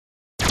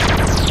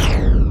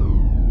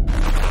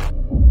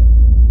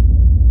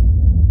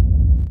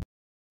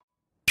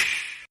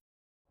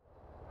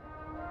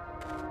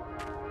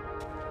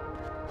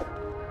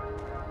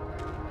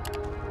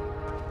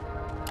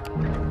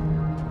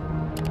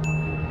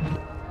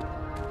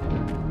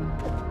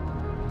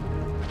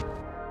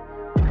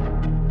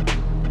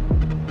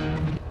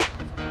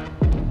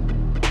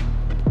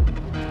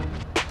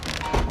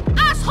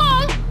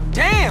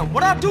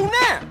What I do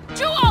now?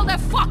 Do all the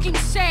fucking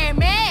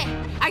same, eh?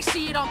 I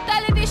see it on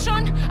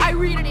television, I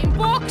read it in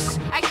books,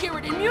 I hear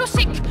it in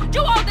music.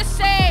 Do all the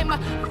same.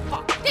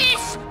 Fuck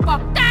this,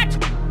 fuck that.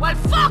 Well,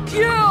 fuck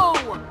you!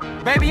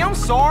 Baby, I'm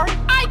sorry.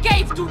 I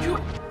gave to you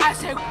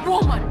as a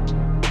woman.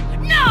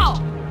 No!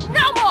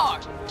 No more!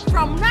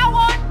 From now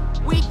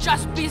on, we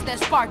just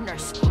business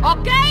partners,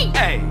 okay?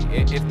 Hey,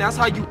 if that's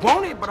how you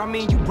want it, but I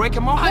mean, you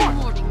breaking my heart. I'm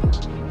warning you.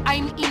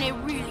 I'm in a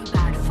really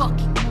bad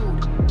fucking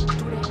mood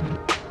today.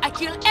 I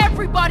kill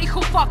everybody who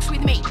fucks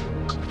with me.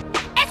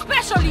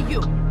 Especially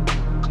you.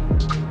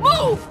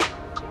 Move!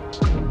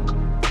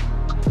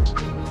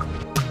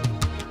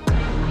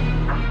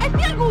 I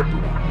feel good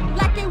today.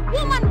 Like a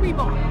woman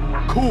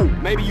reborn. Cool.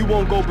 Maybe you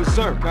won't go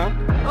berserk, huh?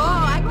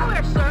 Oh, I go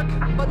berserk,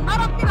 but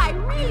not until I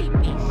really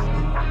piss.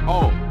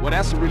 Oh, well,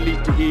 that's a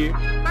relief to hear.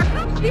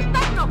 Perhaps this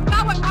time of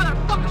cowboy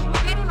motherfuckers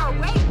will get in our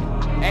way.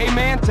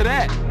 Amen to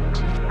that.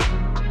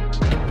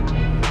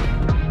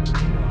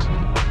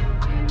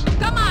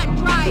 Come on,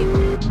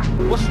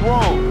 drive. What's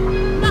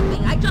wrong?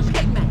 Nothing, I just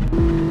hate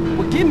men.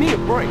 Well, give me a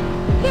break.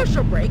 Here's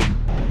your break.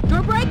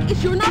 Your break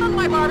is you're not on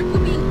my barbecue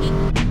being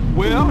eaten.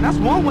 Well, that's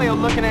one way of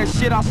looking at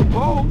shit, I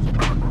suppose.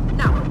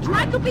 Now,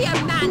 try to be a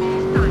man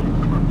this time.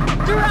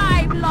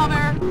 Drive,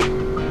 lover.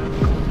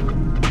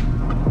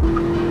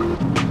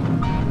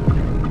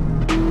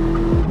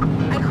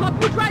 I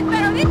hope you drive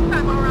better this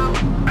time around.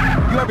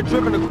 You ever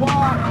driven a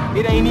quad?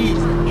 It ain't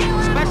easy.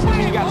 Especially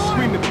when you got a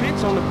screaming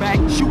bitch on the back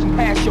shooting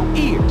past your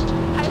ear.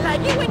 I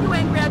like it when you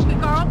angry at me,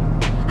 girl.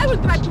 I will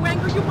try to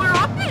anger you more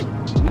often.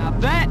 Now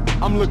that,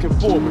 I'm looking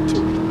forward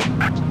to.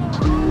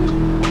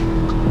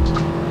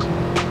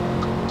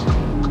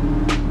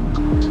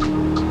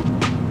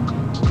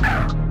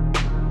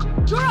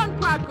 You're on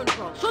crowd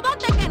control, so don't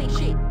take any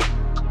shit.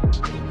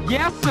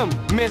 Yes'm,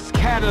 Miss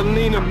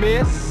Catalina,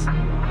 miss.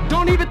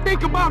 Don't even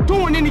think about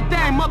doing anything,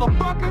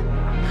 motherfucker.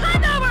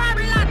 Hand over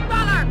every last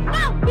dollar!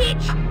 Now,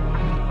 bitch!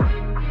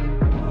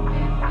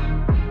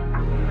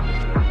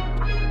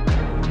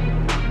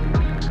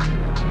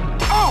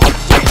 Oh,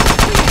 shit!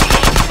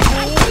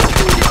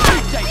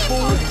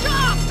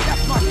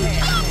 That's my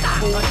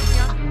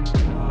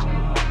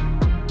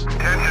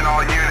Attention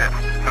all units.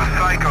 Some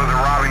psychos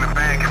are robbing the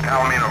bank in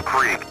Palomino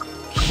Creek.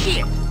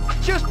 Shit!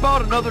 Just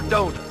bought another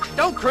donut.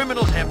 Don't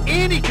criminals have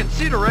any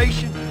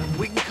consideration?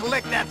 We can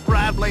collect that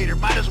bribe later.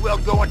 Might as well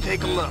go and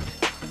take a look.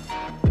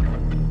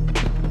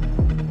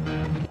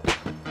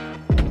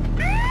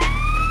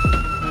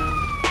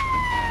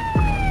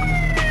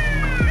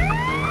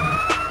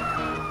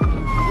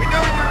 We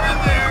know you're in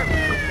there.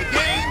 The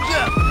game's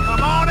up.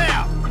 Come on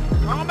out.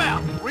 Come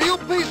out. Real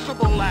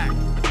peaceable like.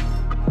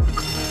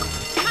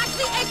 Smash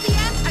the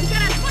ATM and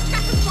get as much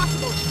cash as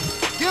possible.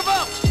 Give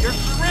up. You're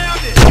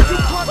surrounded. You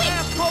put Quick!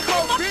 ass Not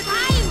popo, enough bitch!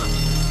 time!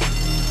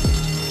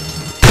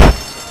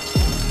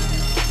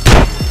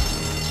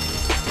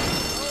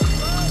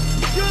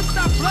 Just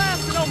stop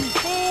blasting on me,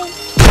 fool!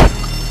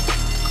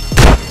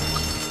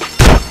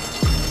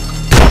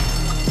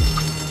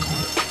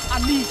 I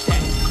need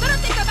that. Better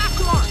take her back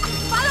to arms.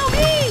 Follow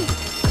me!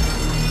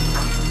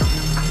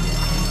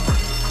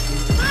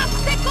 Stop!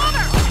 Take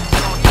cover!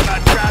 Oh, you're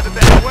not driving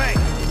that way.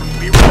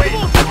 We were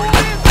waiting for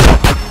you.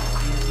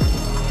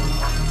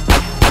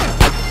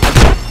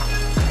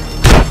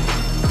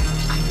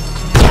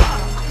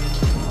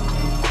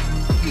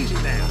 Easy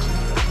now.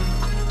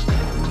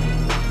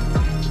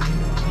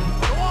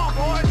 Go on,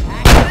 boys.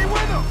 Stay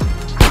with them.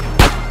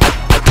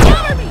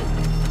 Cover me!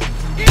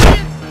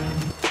 Idiot!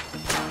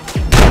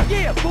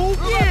 Yeah, fool,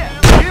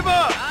 yeah! Give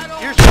up.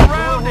 You're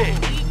surrounded.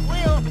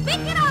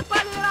 Pick it up a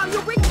little, you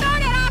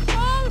retarded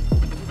asshole!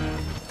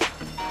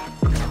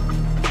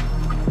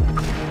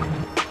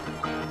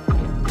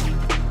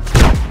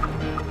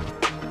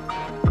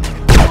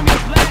 Want me to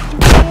blast you,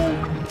 fool?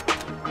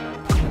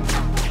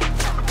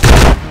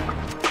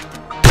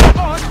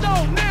 Oh, it's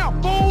on now,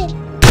 fool!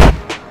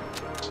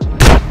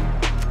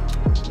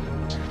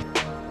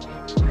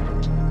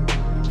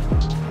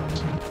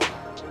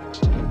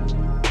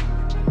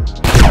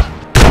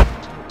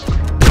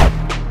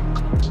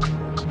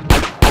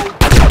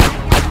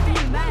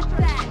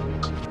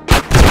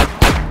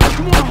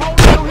 You wanna hold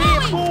your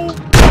head, fool?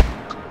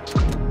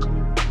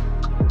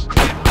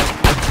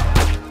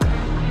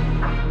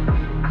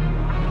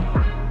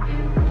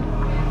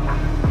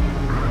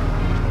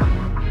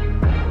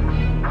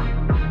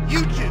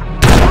 You two.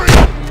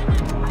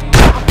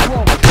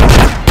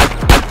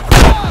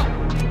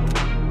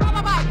 Come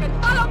on back and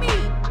follow me!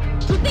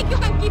 You think you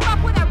can keep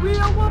up with a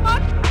real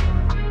woman?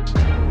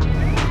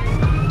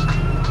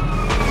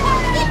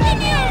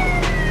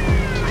 Continue!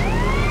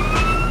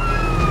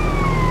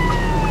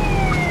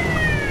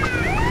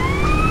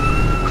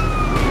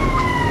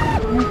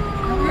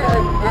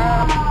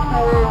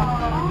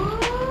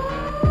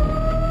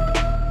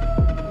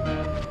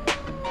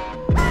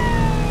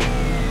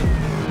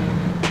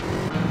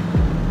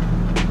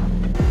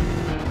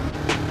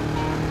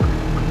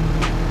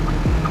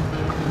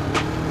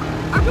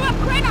 Are you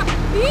afraid of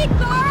speed,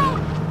 girl?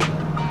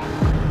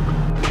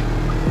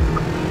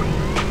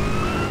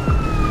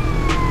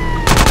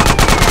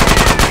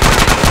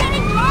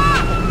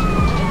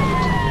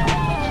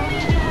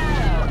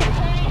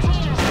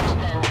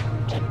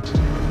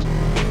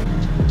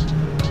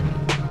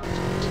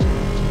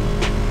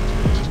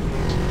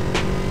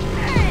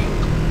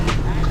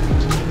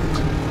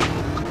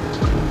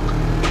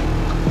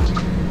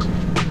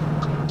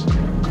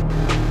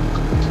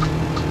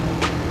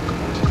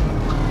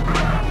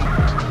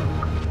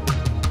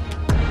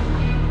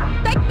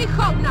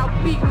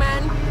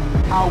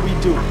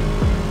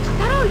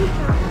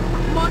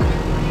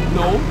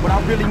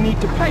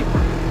 to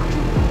paper.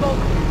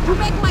 You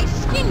make my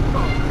skin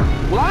crawl.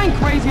 Well, I ain't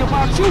crazy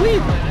about you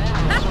either.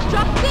 That's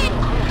just it.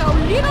 So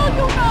little you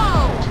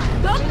know.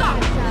 Don't talk.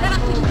 Let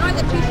us enjoy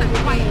the peace and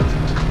quiet.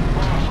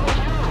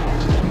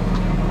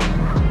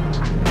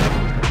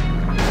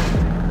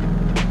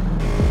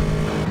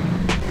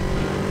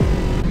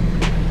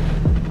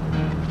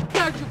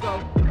 There you go.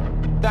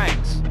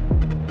 Thanks.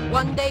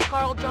 One day,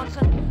 Carl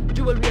Johnson,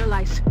 you will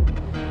realize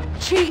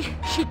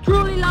she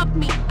truly loved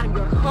me, and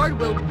your heart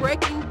will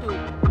break in two.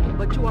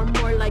 But you are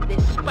more like the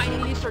spiny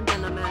lizard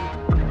than a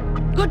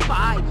man.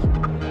 Goodbye.